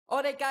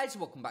Alright guys,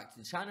 welcome back to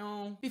the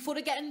channel. Before I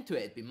get into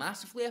it, it'd be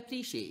massively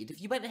appreciated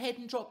if you went ahead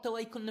and dropped a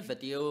like on the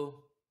video.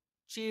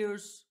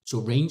 Cheers. So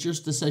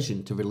Rangers'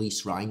 decision to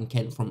release Ryan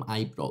Kent from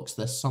Ibrox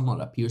this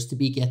summer appears to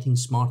be getting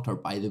smarter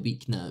by the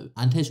week now,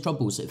 and his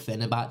troubles at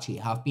Fenerbahce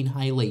have been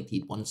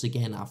highlighted once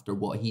again after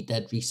what he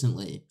did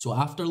recently. So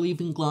after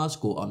leaving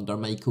Glasgow under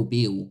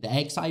Beale, the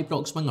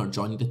ex-Ibrox winger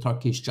joined the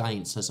Turkish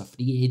Giants as a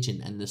free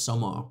agent in the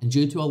summer, and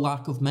due to a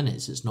lack of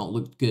minutes it's not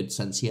looked good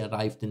since he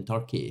arrived in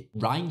Turkey.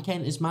 Ryan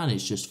Kent has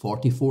managed just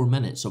 44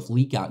 minutes of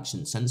league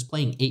action since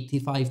playing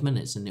 85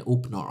 minutes in the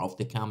opener of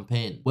the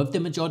campaign, with the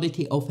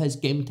majority of his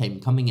game time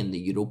coming in the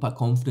Europa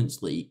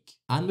Conference League,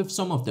 and with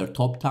some of their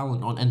top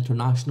talent on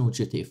international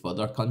duty for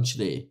their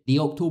country. The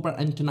October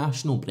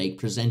international break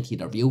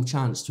presented a real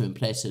chance to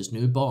impress his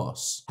new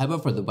boss.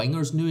 However, the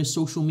winger's newest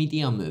social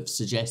media moves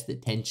suggest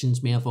that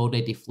tensions may have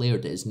already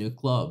flared at his new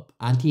club,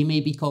 and he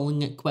may be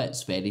calling it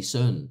quits very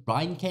soon.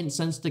 Ryan Kent's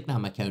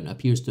Instagram account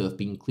appears to have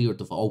been cleared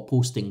of all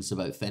postings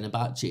about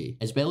Fenerbahce,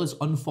 as well as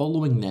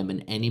unfollowing them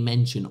in any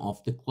mention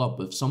of the club,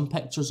 with some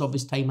pictures of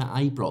his time at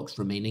Ibrox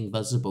remaining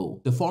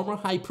visible. The former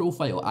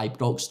high-profile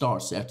Ibrox star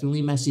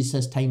certainly misses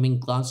his time in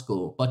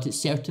Glasgow, but it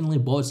certainly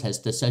was his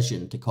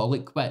decision to call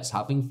it quits,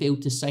 having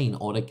failed to sign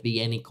or agree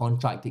any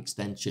contract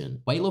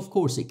extension. While of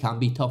course it can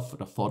be tough for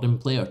a foreign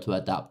player to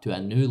adapt to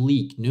a new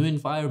league, new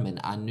environment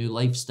and new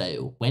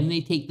lifestyle when they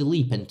take the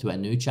leap into a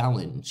new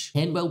challenge,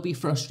 Kent will be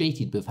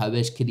frustrated with how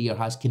his career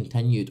has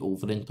continued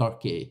over in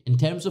Turkey. In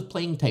terms of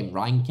playing time,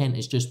 Ryan Kent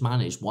has just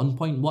managed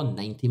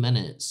 1.190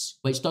 minutes,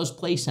 which does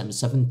place him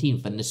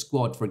 17th in the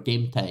squad for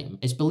game time.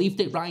 It's believed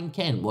that Ryan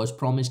Kent was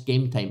promised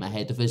game time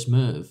ahead of his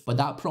move, but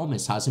that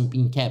promise hasn't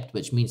been kept,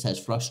 which means his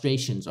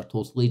frustrations are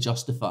totally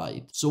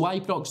justified. So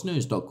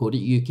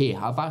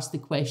ibroxnews.co.uk have asked the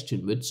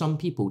question, would some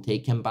people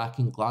take him back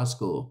in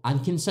Glasgow?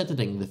 And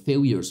considering the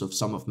failures of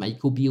some of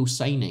Beale's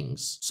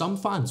signings, some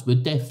fans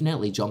would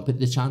definitely jump at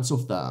the chance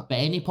of that, but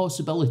any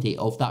possibility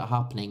of that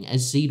happening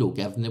is zero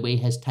given the way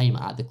his time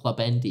at the club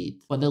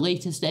ended. But the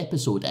latest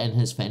episode in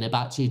his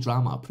Fenerbahce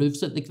drama proves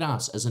that the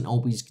grass isn't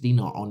always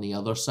greener on the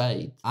other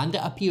side, and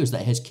it appears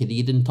that his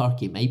career in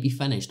Turkey might be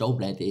finished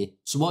already.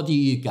 So what do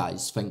you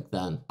guys think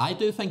then? I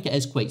do think it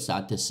is quite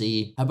sad to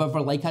see.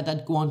 However, like I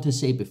did go on to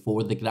say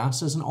before, the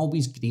grass isn't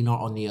always greener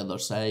on the other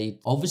side.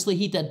 Obviously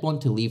he did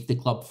want to leave the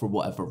club for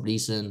whatever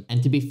reason,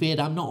 and to be fair,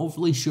 I'm not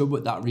overly sure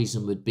what that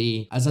reason would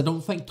be, as I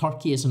don't think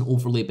Turkey is an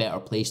overly better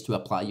place to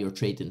apply your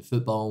trade in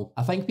football.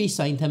 I think we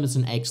signed him as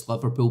an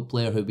ex-Liverpool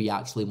player who we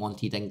actually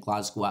wanted in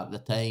Glasgow at the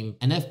time,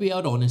 and if we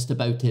are honest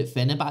about it,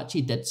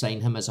 Fenerbahce did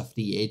sign him as a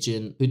free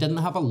agent who didn't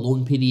have a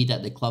loan period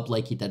at the club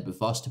like he did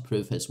with us to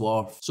prove his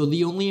worth, so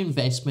the only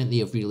investment they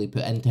have really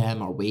put into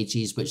him are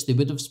wages, which they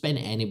would have spent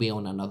anyway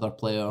on another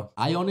player.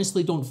 I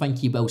honestly don't think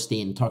he will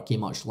stay in Turkey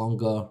much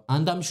longer,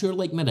 and I'm sure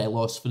like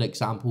Morelos for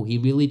example, he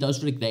really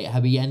does regret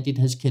how he ended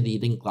his career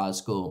in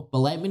Glasgow. But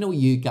let me know what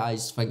you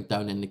guys think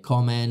down in the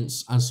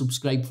comments, and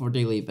subscribe for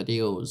daily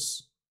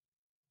videos.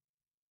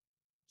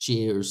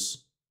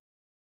 Cheers.